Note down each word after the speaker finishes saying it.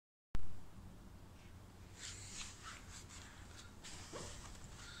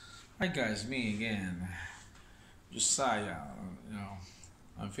Hi guys, me again, Josiah. You know,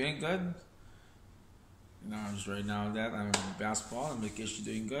 I'm feeling good. Just right now that I'm in basketball and vacation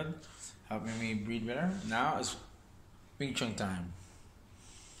doing good, helping me breathe better. Now it's Wing Chun time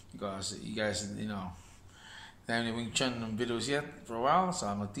because you guys, they haven't Wing Chun videos yet for a while, so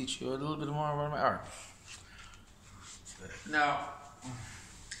I'm gonna teach you a little bit more about my art. Now,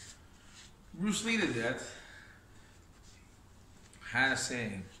 Bruce Lee did that. Had a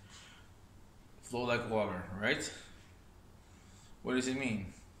saying, flow like water, right? What does it mean?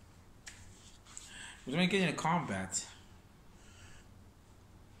 When we get into combat,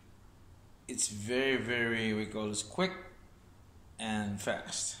 it's very, we call this quick and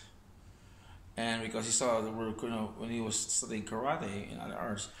fast. And because he saw the word, when he was studying karate and other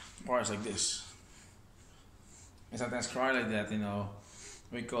arts like this. And sometimes karate like that,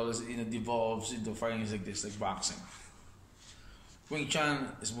 we call this, devolves into fighting like this, like boxing. Wing Chun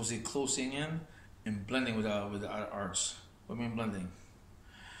is mostly closing in and blending with the other arts. What do I mean blending?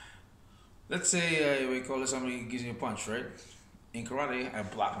 Let's say we call it somebody gives me a punch, right? In karate, I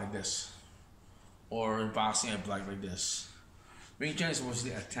block like this. Or in boxing, I block like this. Wing Chun is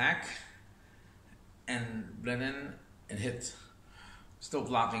mostly attack and blend in and hit. Still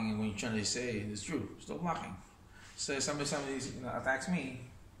blocking in Wing Chun, they say, it's true. Still blocking. So if somebody attacks me,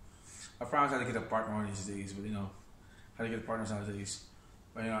 I promise how to get a partner one of these days, but how to get a partner nowadays.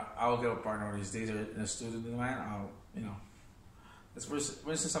 But I will get a partner one of these days, or a student of mine, that's for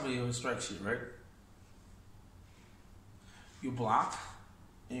instance somebody who strikes you, right? You block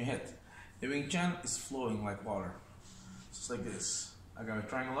and you hit. The Wing Chun is flowing like water. Just like this. I got a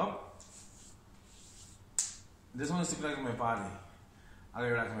triangle up. This one is to connect with my body. I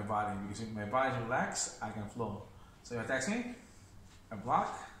gotta relax my body because if my body is relaxed, I can flow. So he attacks me, I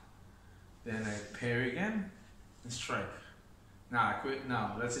block, then I parry again and strike. Now I quit.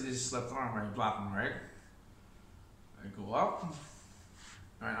 Now let's say this is left arm, right? Blocking, right? I go up.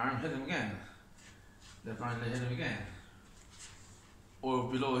 Right arm, hit him again. Left arm, hit him again. Or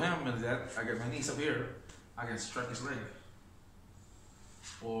below him, and that I get my knees up here. I can strike his leg.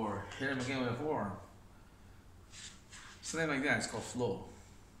 Or hit him again with a forearm. Something like that. It's called flow.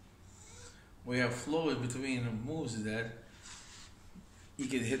 We have flow in between the moves is that you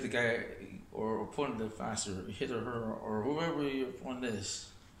can hit the guy or opponent faster, hit or her or whoever your opponent is.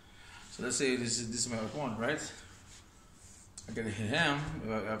 So let's say this is my opponent, right? I gotta hit him.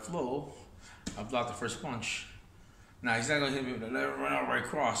 If I flow, I block the first punch. Now he's not gonna hit me with the left, run out right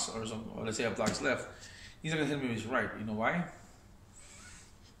cross or something. Or let's say I block his left. He's not gonna hit me with his right. You know why?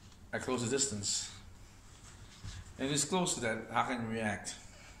 I close the distance. And if it's close to that, how can you react?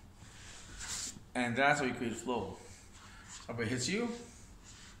 And that's how you create flow. Somebody hits you,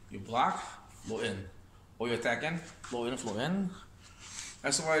 you block, flow in. Or you attack in, flow in, flow in.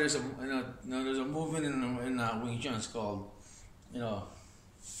 That's why there's a there's a movement in Wing Chun. It's called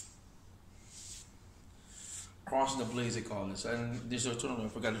crossing the blades, they call this. And there's a term, I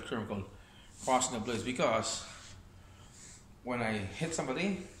forgot the term called crossing the blades, because when I hit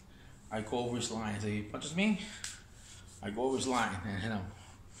somebody, I go over his line. So he punches me, I go over his line and hit him.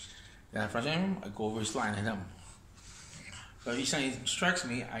 Then I punch him, I go over his line and hit him. So each time he strikes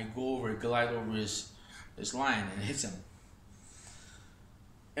me, I go over, glide over his line and hits him.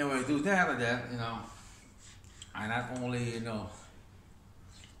 And when I do that like that, I not only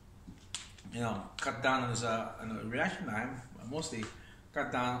cut down on his reaction time, but mostly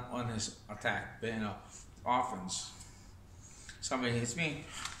cut down on his attack, offense. Somebody hits me,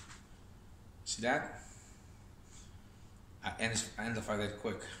 see that? I end the fight that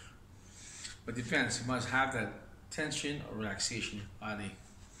quick. But depends, you must have that tension or relaxation in your body.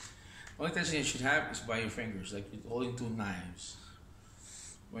 The only tension you should have is by your fingers, like you're holding two knives.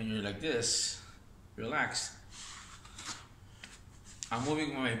 When you're like this, relaxed, I'm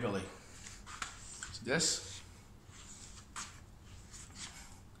moving my belly. See this?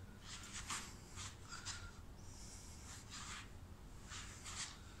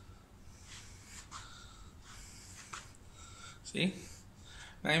 See?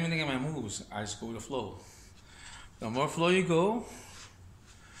 Not even thinking my moves, I just go with the flow. The more flow you go,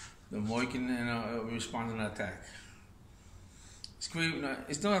 the more you can respond to an attack. It's great,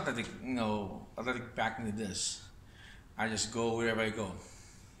 it's not athletic, athletic backing to this. I just go wherever I go.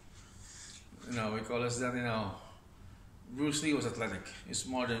 We call this that, Bruce Lee was athletic. He's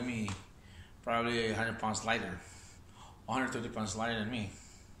smaller than me, probably 100 pounds lighter, 130 pounds lighter than me.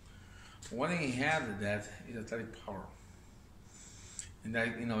 One thing he had with that is athletic power. And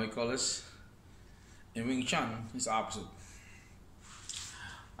that, we call this, in Wing Chun, it's the opposite.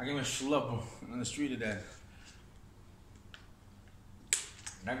 I give him a schlub on the street of that.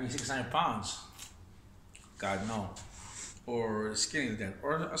 Maybe 600 pounds. God no. Or skinny like that.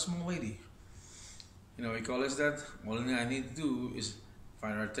 Or a small lady. You know, we call this that. All thing I need to do is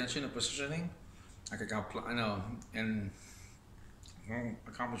find her attention and positioning. I can apply, and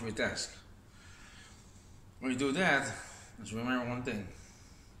accomplish my task. When you do that, just remember one thing.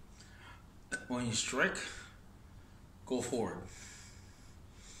 When you strike, go forward.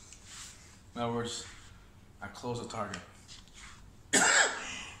 In other words, I close the target.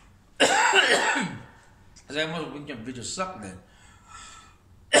 As I most weekend videos suck then.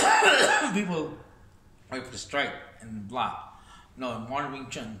 People wait for the strike and block. No, in modern Wing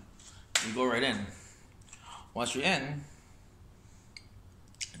Chun, you go right in. Once you're in,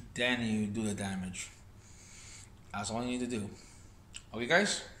 then you do the damage. That's all you need to do. Okay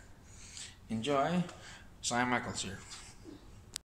guys? Enjoy. Simon Michaels here.